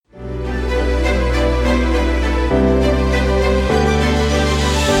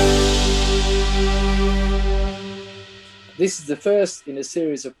This is the first in a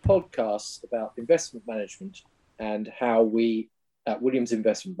series of podcasts about investment management and how we at Williams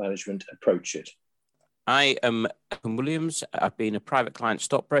Investment Management approach it. I am Malcolm Williams. I've been a private client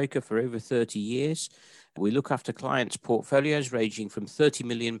stockbroker for over 30 years. We look after clients' portfolios ranging from £30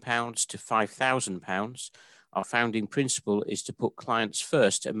 million to £5,000. Our founding principle is to put clients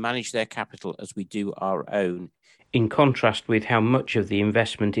first and manage their capital as we do our own, in contrast with how much of the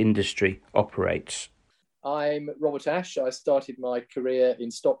investment industry operates. I'm Robert Ash. I started my career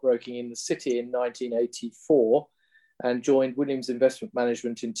in stockbroking in the city in 1984 and joined Williams Investment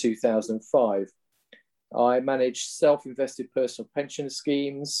Management in 2005. I manage self-invested personal pension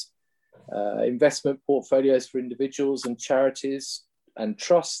schemes, investment portfolios for individuals and charities and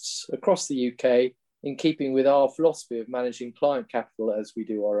trusts across the UK, in keeping with our philosophy of managing client capital as we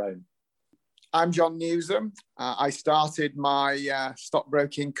do our own. I'm John Newsom. I started my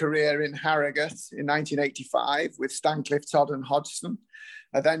stockbroking career in Harrogate in 1985 with Stancliffe, Todd and Hodgson.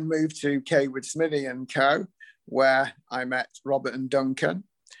 I then moved to Cawood Smithy & Co, where I met Robert and Duncan.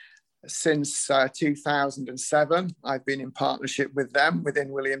 Since 2007, I've been in partnership with them within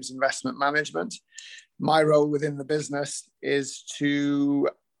Williams Investment Management. My role within the business is to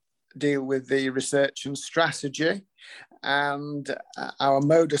deal with the research and strategy, and our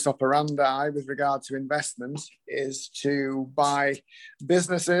modus operandi with regard to investment is to buy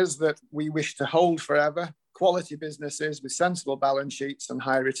businesses that we wish to hold forever, quality businesses with sensible balance sheets and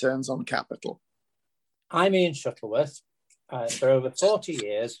high returns on capital. I'm Ian Shuttleworth. For over 40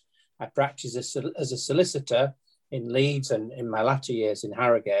 years, I practiced as a solicitor in Leeds and in my latter years in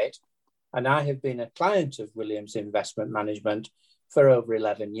Harrogate, and I have been a client of Williams Investment Management for over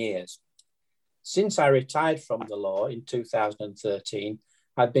 11 years. Since I retired from the law in 2013,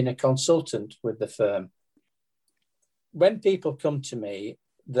 I've been a consultant with the firm. When people come to me,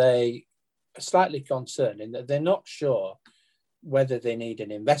 they are slightly concerned in that they're not sure whether they need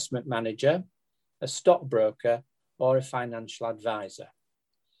an investment manager, a stockbroker, or a financial advisor.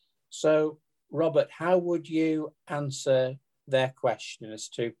 So, Robert, how would you answer their question as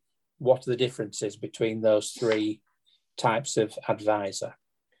to what are the differences between those three types of advisor?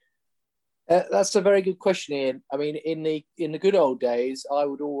 That's a very good question, Ian. I mean, in the good old days, I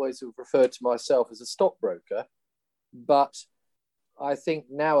would always have referred to myself as a stockbroker, but I think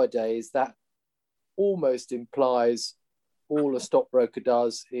nowadays that almost implies all a stockbroker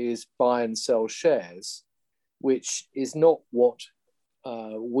does is buy and sell shares, which is not what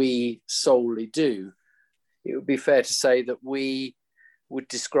we solely do. It would be fair to say that we would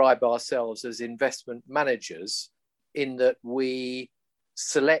describe ourselves as investment managers, in that we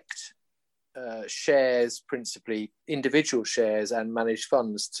select shares, principally individual shares and managed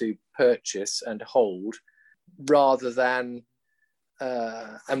funds, to purchase and hold, rather than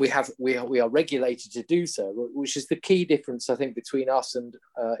and we are regulated to do so, which is the key difference, I think, between us and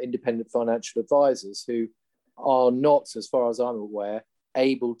independent financial advisors, who are not, as far as I'm aware,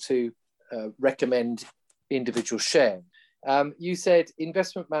 able to recommend individual share. You said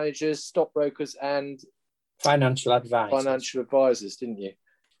investment managers, stockbrokers, and financial advisors, didn't you?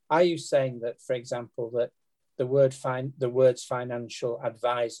 Are you saying that, for example, that the words financial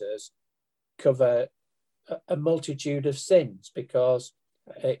advisors cover a multitude of sins, because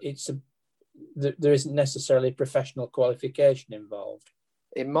there isn't necessarily professional qualification involved?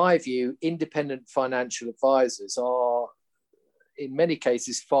 In my view, independent financial advisors are, in many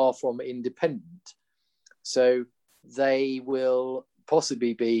cases, far from independent. So they will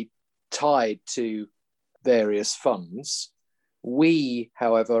possibly be tied to various funds. We,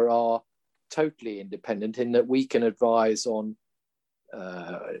 however, are totally independent in that we can advise on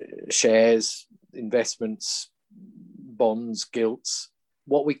shares, investments, bonds, gilts.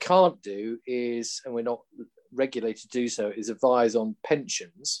 What we can't do is, and we're not regulated to do so, is advise on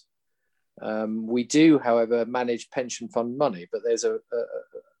pensions. We do, however, manage pension fund money, but there's a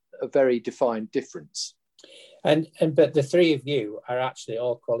very defined difference. But the three of you are actually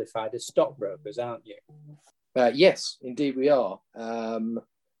all qualified as stockbrokers, aren't you? Yes, indeed we are.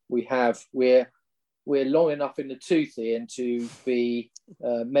 We're long enough in the tooth, Ian, to be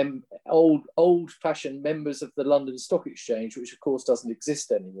old-fashioned members of the London Stock Exchange, which of course doesn't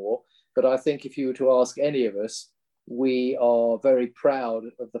exist anymore. But I think if you were to ask any of us, we are very proud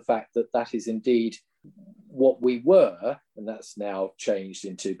of the fact that that is indeed what we were, and that's now changed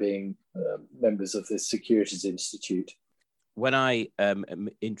into being members of the Securities Institute. When I am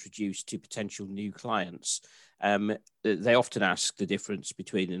introduced to potential new clients, they often ask the difference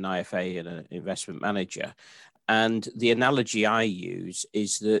between an IFA and an investment manager. And the analogy I use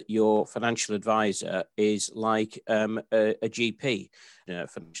is that your financial advisor is like a GP. A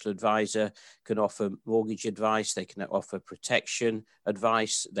financial advisor can offer mortgage advice, they can offer protection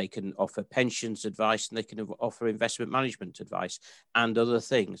advice, they can offer pensions advice, and they can offer investment management advice and other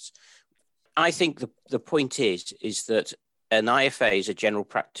things. I think the point is that an IFA is a general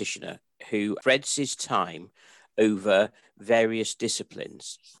practitioner who spreads his time over various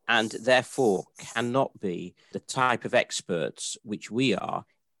disciplines and therefore cannot be the type of experts which we are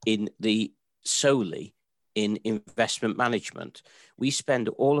solely in investment management. We spend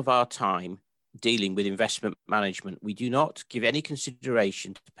all of our time dealing with investment management. We do not give any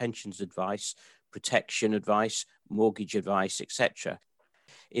consideration to pensions advice, protection advice, mortgage advice, etc.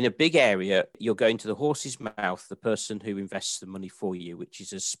 In a big area, you're going to the horse's mouth, the person who invests the money for you, which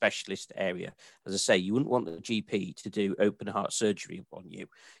is a specialist area. As I say, you wouldn't want the GP to do open heart surgery on you.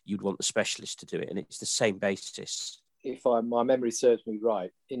 You'd want the specialist to do it, and it's the same basis. If my memory serves me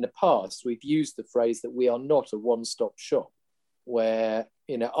right, in the past, we've used the phrase that we are not a one-stop shop where,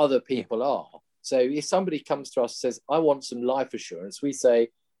 other people are. So if somebody comes to us and says, I want some life assurance, we say,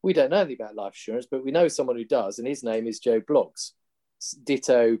 we don't know anything about life assurance, but we know someone who does, and his name is Joe Bloggs.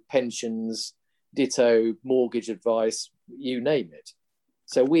 Ditto pensions, ditto mortgage advice, you name it.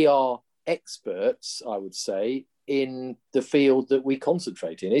 So we are experts, I would say, in the field that we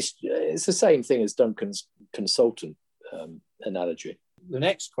concentrate in. It's the same thing as Duncan's consultant analogy. The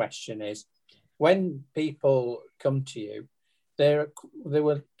next question is, when people come to you, they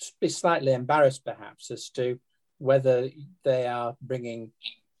will be slightly embarrassed perhaps as to whether they are bringing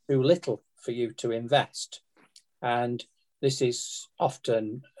too little for you to invest. And this is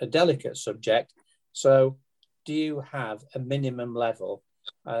often a delicate subject. So do you have a minimum level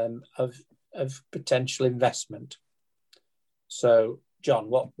of potential investment? So, John,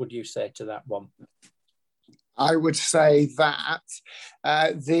 what would you say to that one? I would say that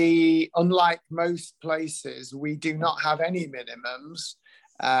unlike most places, we do not have any minimums.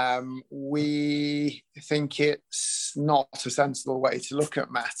 We think it's not a sensible way to look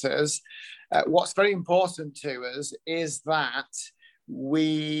at matters. What's very important to us is that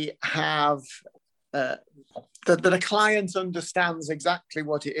we have that a client understands exactly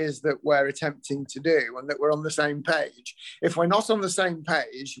what it is that we're attempting to do and that we're on the same page. If we're not on the same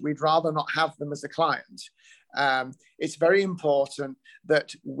page, we'd rather not have them as a client. It's very important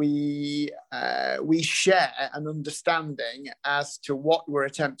that we share an understanding as to what we're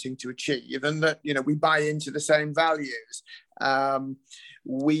attempting to achieve, and that we buy into the same values.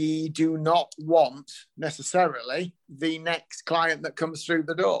 We do not want necessarily the next client that comes through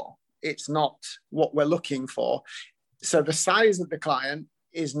the door. It's not what we're looking for. So the size of the client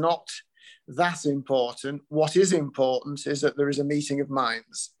is not that important. What is important is that there is a meeting of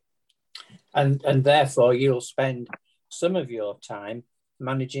minds. And therefore you'll spend some of your time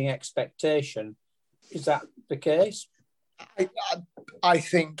managing expectation. Is that the case? I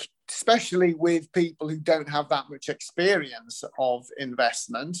think, especially with people who don't have that much experience of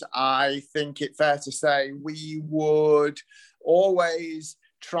investment, I think it's fair to say we would always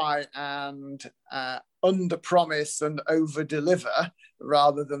try and under-promise and over-deliver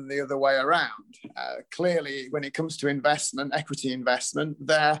rather than the other way around. Clearly, when it comes to investment, equity investment,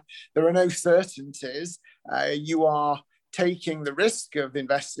 there are no certainties. You are taking the risk of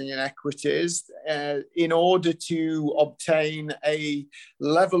investing in equities in order to obtain a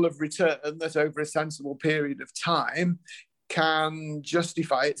level of return that over a sensible period of time can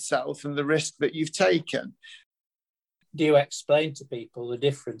justify itself and the risk that you've taken. Do you explain to people the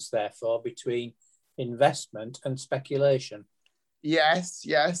difference, therefore, between investment and speculation? Yes.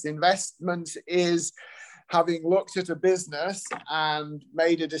 Investment is having looked at a business and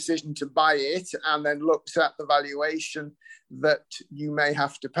made a decision to buy it and then looked at the valuation that you may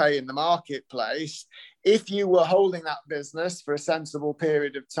have to pay in the marketplace. If you were holding that business for a sensible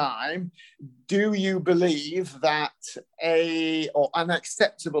period of time, do you believe that an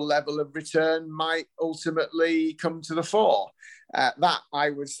acceptable level of return might ultimately come to the fore? That, I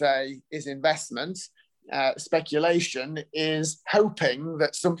would say, is investment. Speculation is hoping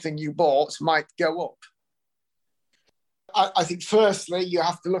that something you bought might go up. I think firstly, you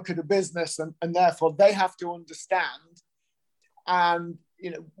have to look at a business and therefore they have to understand. And,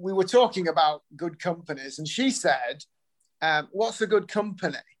 we were talking about good companies and she said, what's a good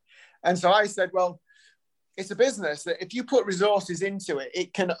company? And so I said, well, it's a business that if you put resources into it,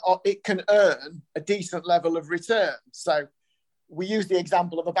 it can earn a decent level of return. So we use the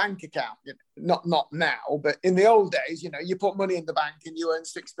example of a bank account, not now, but in the old days, you put money in the bank and you earn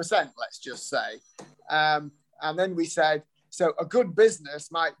 6%, let's just say. And then we said, So a good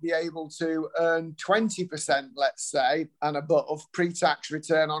business might be able to earn 20%, let's say, and above pre-tax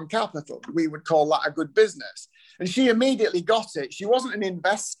return on capital. We would call that a good business. And she immediately got it. She wasn't an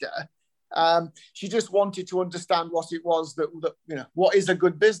investor. She just wanted to understand what it was that what is a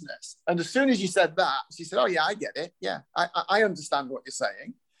good business. And as soon as you said that, she said, oh yeah, I get it. Yeah, I understand what you're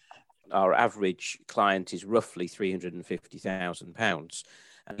saying. Our average client is roughly £350,000.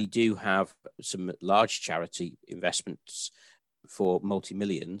 And we do have some large charity investments for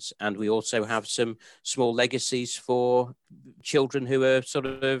multi-millions. And we also have some small legacies for children who are sort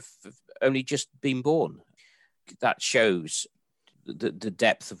of only just been born. That shows the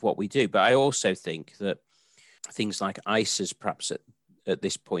depth of what we do. But I also think that things like ISAs, perhaps at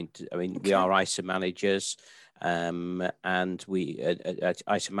this point, I mean, we are ISA managers. And we,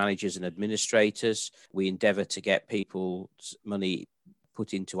 ISA managers and administrators, we endeavour to get people's money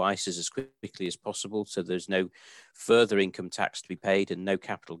put into ISAs as quickly as possible, so there's no further income tax to be paid and no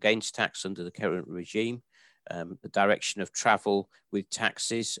capital gains tax under the current regime. The direction of travel with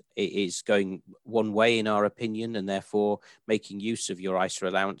taxes is going one way, in our opinion, and therefore making use of your ISA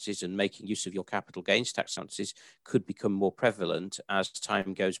allowances and making use of your capital gains tax allowances could become more prevalent as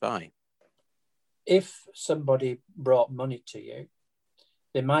time goes by. If somebody brought money to you,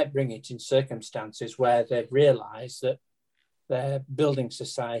 they might bring it in circumstances where they've realised that their building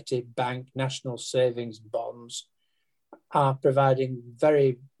society, bank, national savings bonds are providing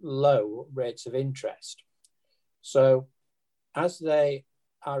very low rates of interest. So as they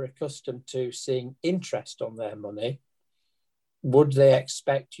are accustomed to seeing interest on their money, would they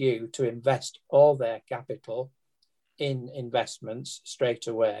expect you to invest all their capital in investments straight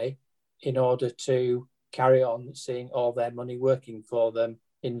away in order to carry on seeing all their money working for them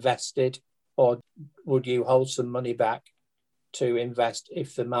invested? Or would you hold some money back to invest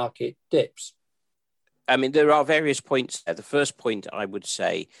if the market dips? I mean, there are various points there. The first point I would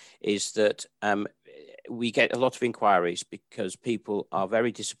say is that we get a lot of inquiries because people are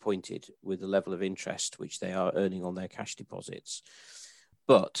very disappointed with the level of interest which they are earning on their cash deposits.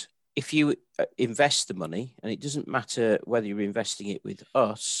 But if you invest the money, and it doesn't matter whether you're investing it with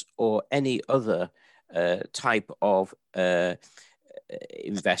us or any other type of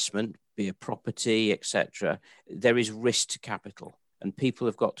investment, be a property, etc., there is risk to capital, and people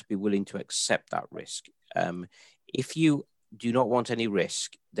have got to be willing to accept that risk. If you do not want any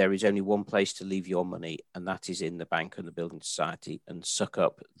risk, there is only one place to leave your money, and that is in the bank and the building society, and suck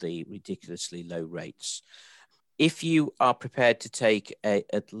up the ridiculously low rates. If you are prepared to take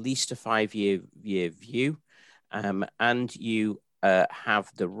at least a 5-year view, and you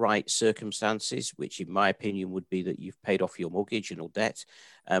have the right circumstances, which in my opinion would be that you've paid off your mortgage and all debt,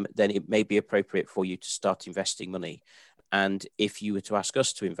 then it may be appropriate for you to start investing money. And if you were to ask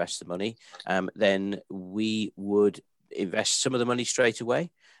us to invest the money, then we would invest some of the money straight away,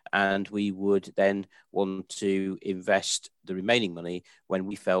 and we would then want to invest the remaining money when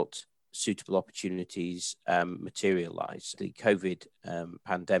we felt suitable opportunities materialize. The COVID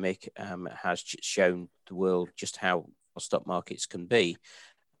pandemic has shown the world just how stock markets can be,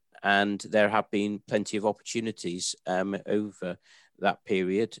 and there have been plenty of opportunities over that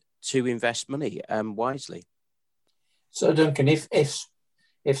period to invest money wisely. So Duncan,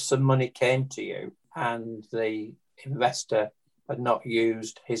 if some money came to you and the investor had not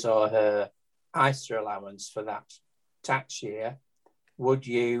used his or her ISA allowance for that tax year, would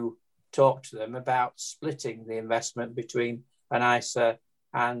you talk to them about splitting the investment between an ISA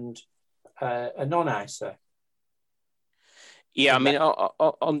and a non-ISA? Yeah, I mean,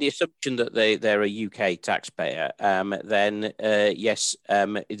 on the assumption that they're a UK taxpayer, then yes,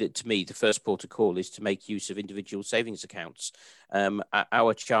 to me, the first port of call is to make use of individual savings accounts.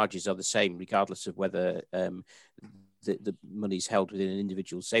 Our charges are the same, regardless of whether the money's held within an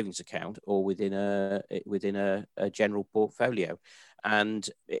individual savings account or within a general portfolio. And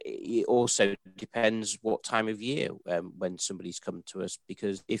it also depends what time of year when somebody's come to us,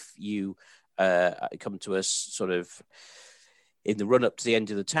 because if you come to us sort of in the run up to the end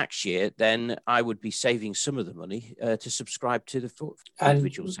of the tax year, then I would be saving some of the money to subscribe to the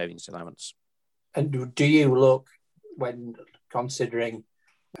individual savings allowance. And do you look, when considering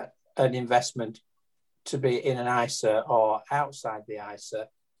an investment, to be in an ISA or outside the ISA,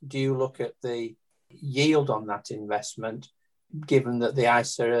 do you look at the yield on that investment, given that the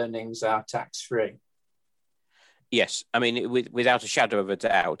ISA earnings are tax-free? Yes, I mean, without a shadow of a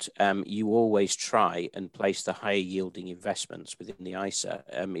doubt, you always try and place the higher yielding investments within the ISA.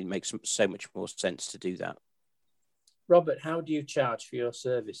 It makes so much more sense to do that. Robert, how do you charge for your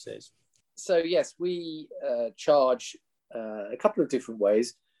services? So yes, we charge a couple of different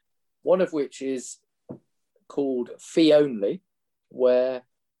ways, one of which is called fee only, where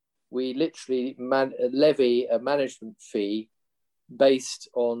we literally levy a management fee based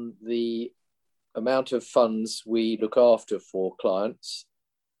on the amount of funds we look after for clients,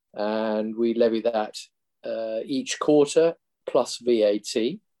 and we levy that each quarter plus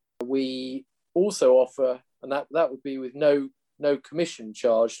VAT. We also offer, and that would be with no commission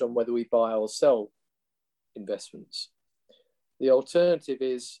charged on whether we buy or sell investments. The alternative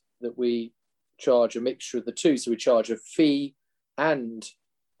is that we charge a mixture of the two. So we charge a fee and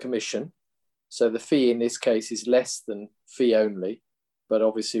commission. So the fee in this case is less than fee only, but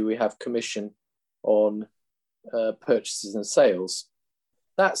obviously we have commission on purchases and sales.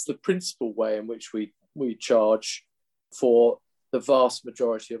 That's the principal way in which we charge for the vast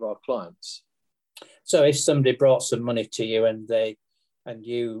majority of our clients. So if somebody brought some money to you and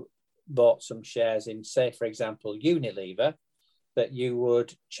you bought some shares in, say, for example, Unilever, that you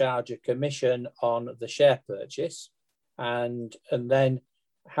would charge a commission on the share purchase, and then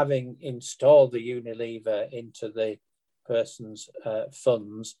having installed the Unilever into the person's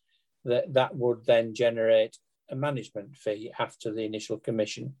funds, that would then generate a management fee after the initial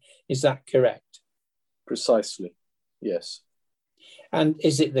commission. Is that correct? Precisely, yes. And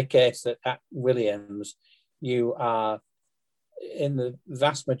is it the case that at Williams, you are, in the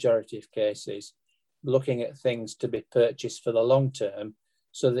vast majority of cases, looking at things to be purchased for the long term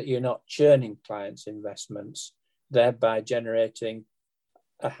so that you're not churning clients' investments, thereby generating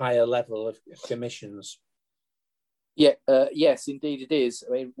a higher level of commissions? Yeah, yes, indeed it is.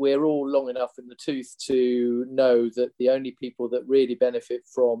 I mean, we're all long enough in the tooth to know that the only people that really benefit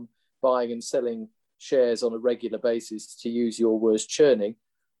from buying and selling shares on a regular basis, to use your words, churning,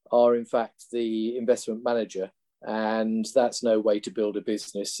 are in fact the investment manager. And that's no way to build a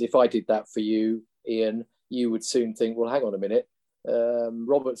business. If I did that for you, Ian, you would soon think, well, hang on a minute,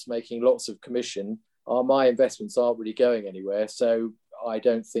 Robert's making lots of commission. My investments aren't really going anywhere. So I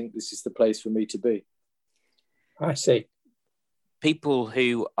don't think this is the place for me to be. I see. People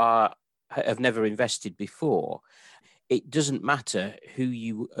who have never invested before, it doesn't matter who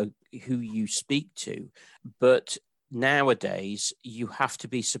you speak to, but nowadays you have to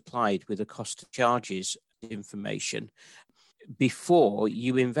be supplied with a cost of charges information before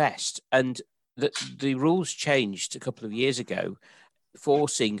you invest. And the rules changed a couple of years ago,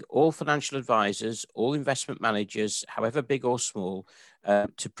 forcing all financial advisors, all investment managers, however big or small,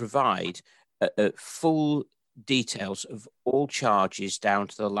 to provide full details of all charges down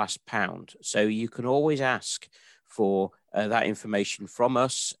to the last pound. So you can always ask for that information from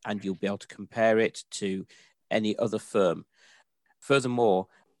us, and you'll be able to compare it to any other firm. Furthermore,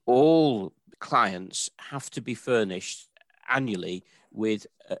 all clients have to be furnished annually with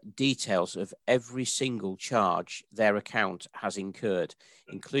details of every single charge their account has incurred,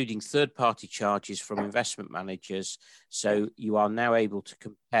 including third-party charges from investment managers. So you are now able to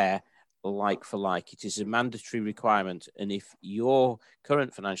compare like for like. It is a mandatory requirement, and if your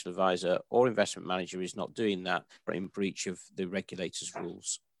current financial advisor or investment manager is not doing that, they're in breach of the regulator's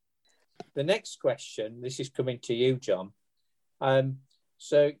rules. The next question, this is coming to you, John.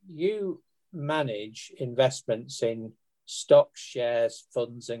 So you manage investments in stocks, shares,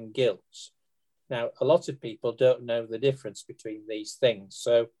 funds and gilts. Now, a lot of people don't know the difference between these things.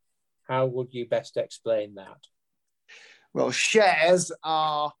 So how would you best explain that? Well, shares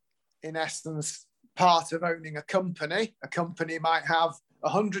are, in essence, part of owning a company. A company might have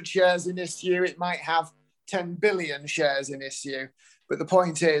 100 shares in issue. It might have 10 billion shares in issue. But the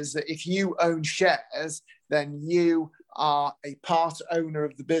point is that if you own shares, then you are a part owner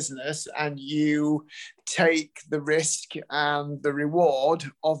of the business, and you take the risk and the reward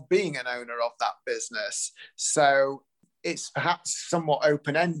of being an owner of that business. So it's perhaps somewhat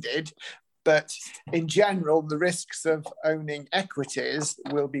open-ended, but in general, the risks of owning equities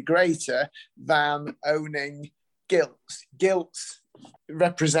will be greater than owning gilts. Gilts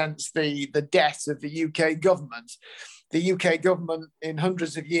represents the debt of the UK government. The UK government in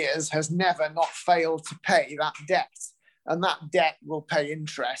hundreds of years has never not failed to pay that debt, and that debt will pay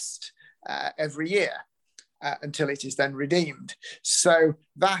interest every year until it is then redeemed. So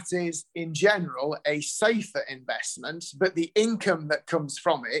that is, in general, a safer investment, but the income that comes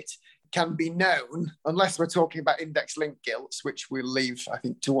from it can be known, unless we're talking about index-linked gilts, which we'll leave, I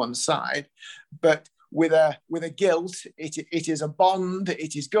think, to one side. But with a gilt, it is a bond,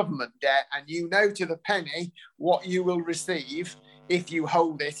 it is government debt, and you know to the penny what you will receive if you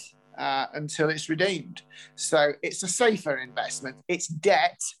hold it until it's redeemed. So it's a safer investment. It's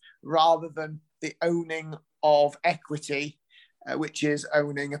debt rather than the owning of equity, which is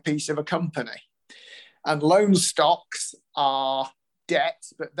owning a piece of a company. And loan stocks are debt,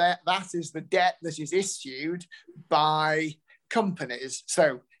 but that is the debt that is issued by companies.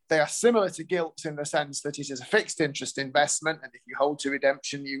 So they are similar to gilts in the sense that it is a fixed interest investment, and if you hold to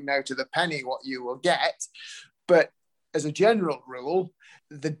redemption, you know to the penny what you will get. But as a general rule,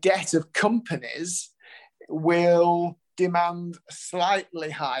 the debt of companies will demand slightly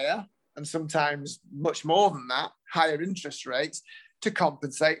higher, and sometimes much more than that, higher interest rates to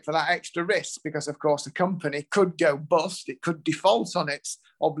compensate for that extra risk. Because, of course, a company could go bust, it could default on its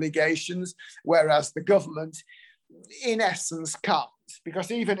obligations, whereas the government, in essence, can't.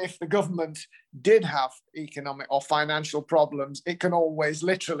 Because even if the government did have economic or financial problems, it can always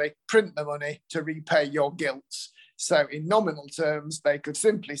literally print the money to repay your gilts. So in nominal terms, they could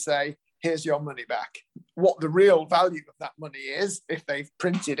simply say, here's your money back. What the real value of that money is, if they've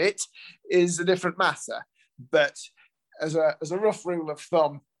printed it, is a different matter. But as a rough rule of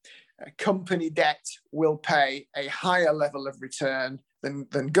thumb, company debt will pay a higher level of return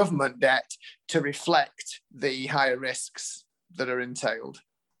than government debt to reflect the higher risks that are entailed.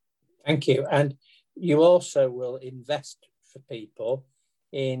 Thank you. And you also will invest for people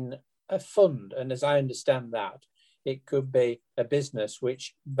in a fund. And as I understand that, it could be a business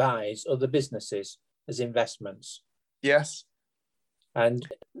which buys other businesses as investments. Yes. And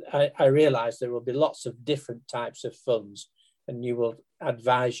I realise there will be lots of different types of funds, and you will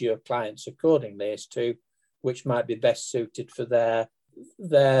advise your clients accordingly as to which might be best suited for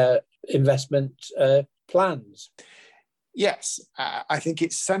their investment plans. Yes, I think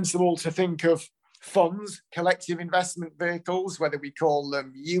it's sensible to think of funds, collective investment vehicles, whether we call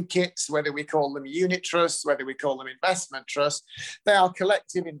them UCITS, whether we call them unit trusts, whether we call them investment trusts. They are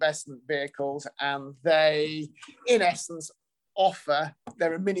collective investment vehicles, and they, in essence,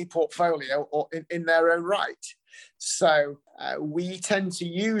 they're a mini portfolio or in their own right. So we tend to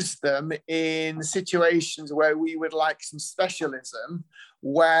use them in situations where we would like some specialism,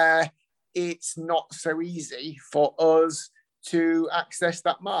 where it's not so easy for us to access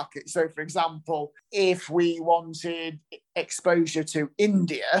that market. So, for example, if we wanted exposure to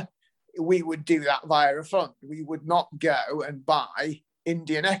India, we would do that via a fund. We would not go and buy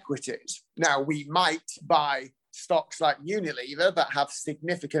Indian equities. Now, we might buy stocks like Unilever that have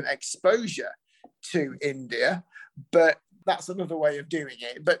significant exposure to India, but that's another way of doing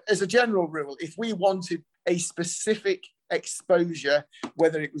it. But as a general rule, if we wanted a specific exposure,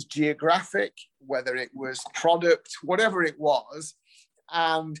 whether it was geographic, whether it was product, whatever it was,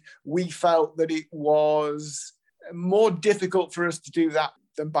 and we felt that it was more difficult for us to do that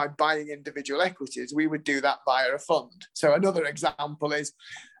than by buying individual equities, we would do that via a fund. So another example is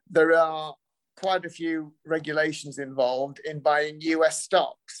there are quite a few regulations involved in buying US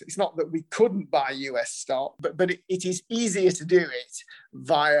stocks. It's not that we couldn't buy US stock, but it is easier to do it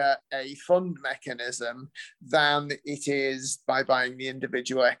via a fund mechanism than it is by buying the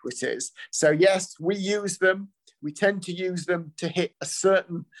individual equities. So yes, we use them. We tend to use them to hit a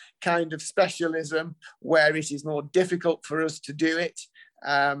certain kind of specialism where it is more difficult for us to do it.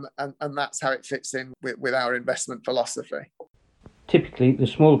 And that's how it fits in with our investment philosophy. Typically, the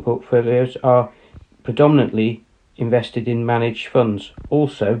smaller portfolios are predominantly invested in managed funds.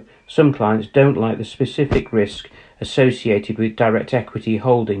 Also, some clients don't like the specific risk associated with direct equity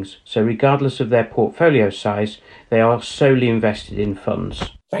holdings, so regardless of their portfolio size, they are solely invested in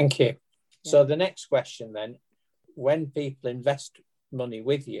funds. Thank you. So the next question then, when people invest money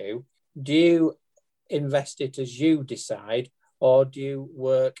with you, do you invest it as you decide, or do you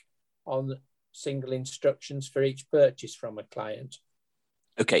work on single instructions for each purchase from a client?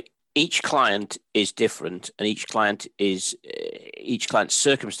 Okay, each client is different, and each client's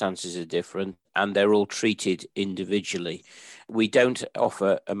circumstances are different, and they're all treated individually. We don't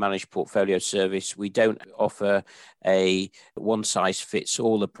offer a managed portfolio service. We don't offer a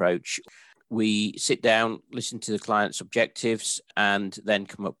one-size-fits-all approach. We sit down, listen to the client's objectives, and then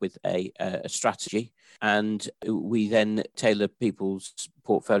come up with a strategy. And we then tailor people's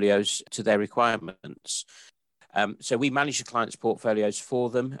portfolios to their requirements. So we manage the client's portfolios for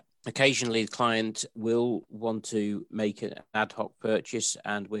them. Occasionally, the client will want to make an ad hoc purchase,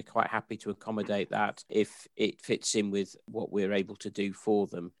 and we're quite happy to accommodate that if it fits in with what we're able to do for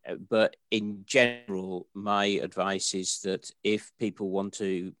them. But in general, my advice is that if people want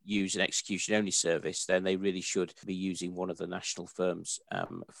to use an execution-only service, then they really should be using one of the national firms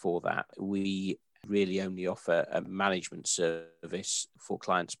for that. We really only offer a management service for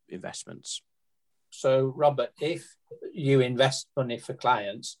clients' investments. So, Robert, if you invest money for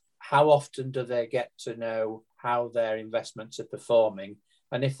clients, how often do they get to know how their investments are performing?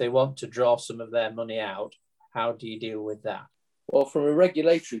 And if they want to draw some of their money out, how do you deal with that? Well, from a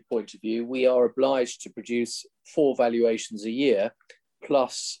regulatory point of view, we are obliged to produce 4 valuations a year,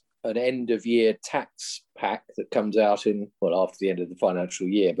 plus an end of year tax pack that comes out after the end of the financial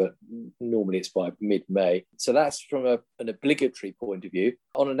year, but normally it's by mid-May. So that's from an obligatory point of view.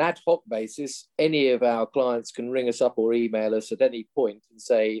 On an ad hoc basis, any of our clients can ring us up or email us at any point and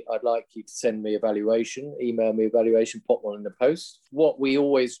say, I'd like you to send me a valuation, email me a valuation, pop one in the post. What we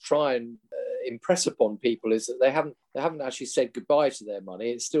always try and impress upon people is that they haven't actually said goodbye to their money.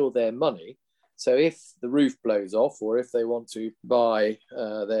 It's still their money. So if the roof blows off, or if they want to buy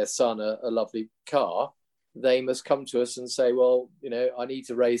their son a lovely car, they must come to us and say, well, I need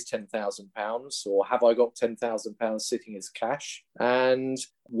to raise £10,000, or have I got £10,000 sitting as cash? And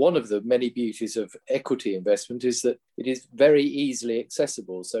one of the many beauties of equity investment is that it is very easily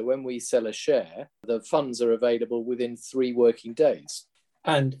accessible. So when we sell a share, the funds are available within 3 working days.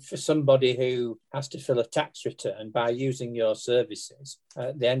 And for somebody who has to fill a tax return, by using your services,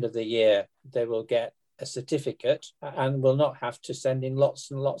 at the end of the year, they will get a certificate and will not have to send in lots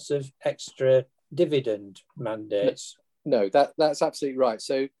and lots of extra dividend mandates. No, that's absolutely right.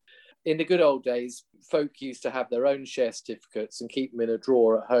 So in the good old days, folk used to have their own share certificates and keep them in a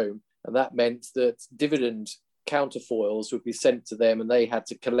drawer at home. And that meant that dividend counterfoils would be sent to them, and they had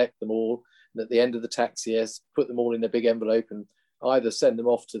to collect them all. And at the end of the tax year, put them all in a big envelope and either send them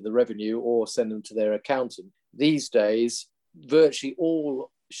off to the revenue or send them to their accountant. These days, virtually all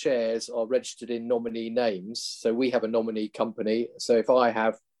shares are registered in nominee names. So we have a nominee company. So if I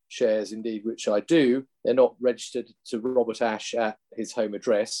have shares, indeed, which I do, they're not registered to Robert Ash at his home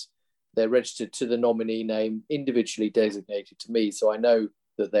address. They're registered to the nominee name, individually designated to me. So I know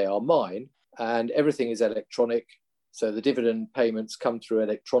that they are mine, and everything is electronic. So the dividend payments come through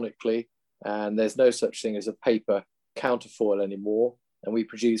electronically, and there's no such thing as a paper counterfoil anymore. And we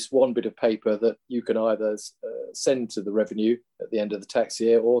produce one bit of paper that you can either send to the revenue at the end of the tax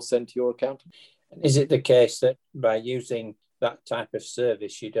year or send to your accountant. Is it the case that by using that type of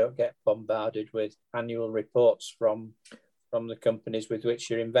service, you don't get bombarded with annual reports from the companies with which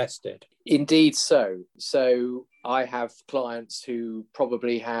you're invested? Indeed so. So I have clients who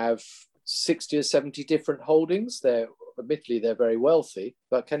probably have 60 or 70 different holdings. Admittedly, they're very wealthy,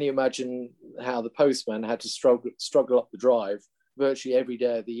 but can you imagine how the postman had to struggle up the drive virtually every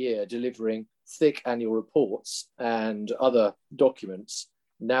day of the year, delivering thick annual reports and other documents?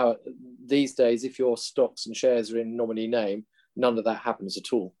 Now, these days, if your stocks and shares are in nominee name, none of that happens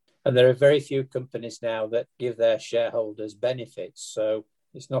at all. And there are very few companies now that give their shareholders benefits. So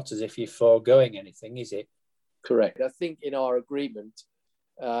it's not as if you're foregoing anything, is it? Correct. I think in our agreement,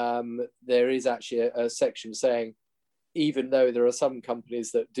 there is actually a section saying, even though there are some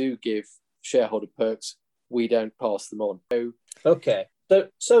companies that do give shareholder perks, we don't pass them on. Okay.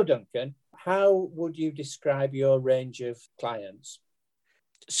 So Duncan, how would you describe your range of clients?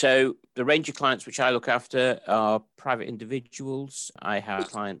 So the range of clients which I look after are private individuals. I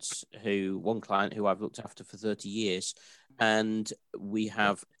have one client who I've looked after for 30 years. And we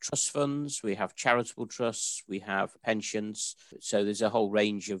have trust funds, we have charitable trusts, we have pensions. So there's a whole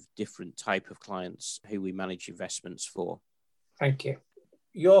range of different type of clients who we manage investments for. Thank you.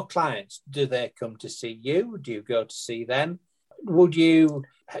 Your clients, do they come to see you? Do you go to see them? Do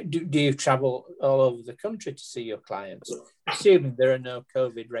you travel all over the country to see your clients, assuming there are no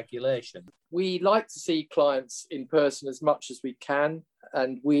COVID regulations? We like to see clients in person as much as we can.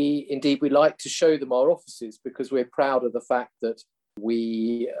 And we like to show them our offices, because we're proud of the fact that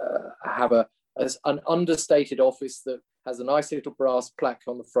we have an understated office that has a nice little brass plaque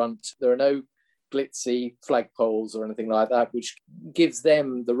on the front. There are no glitzy flagpoles or anything like that, which gives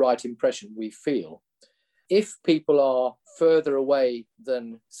them the right impression, we feel. If people are further away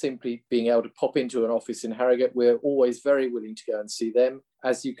than simply being able to pop into an office in Harrogate, we're always very willing to go and see them.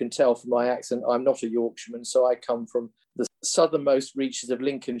 As you can tell from my accent, I'm not a Yorkshireman, so I come from the southernmost reaches of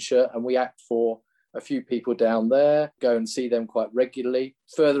Lincolnshire, and we act for a few people down there, go and see them quite regularly.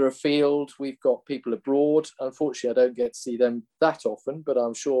 Further afield, we've got people abroad. Unfortunately, I don't get to see them that often, but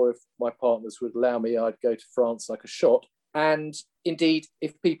I'm sure if my partners would allow me, I'd go to France like a shot. And indeed,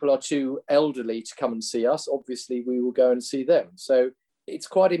 if people are too elderly to come and see us, obviously we will go and see them. So it's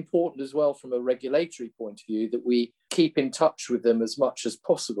quite important as well from a regulatory point of view that we keep in touch with them as much as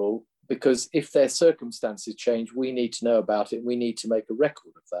possible, because if their circumstances change, we need to know about it and we need to make a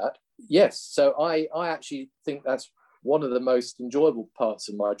record of that. Yes, so I actually think that's one of the most enjoyable parts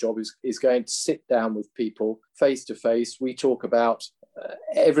of my job is going to sit down with people face to face. We talk about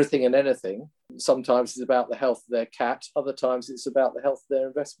everything and anything. Sometimes it's about the health of their cat. Other times it's about the health of their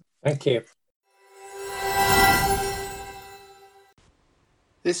investment. Thank you.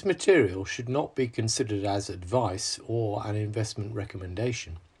 This material should not be considered as advice or an investment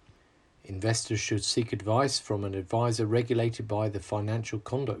recommendation. Investors should seek advice from an advisor regulated by the Financial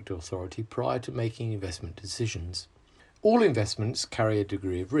Conduct Authority prior to making investment decisions. All investments carry a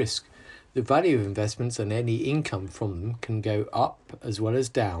degree of risk. The value of investments and any income from them can go up as well as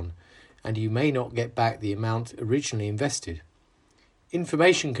down, and you may not get back the amount originally invested.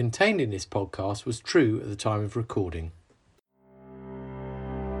 Information contained in this podcast was true at the time of recording.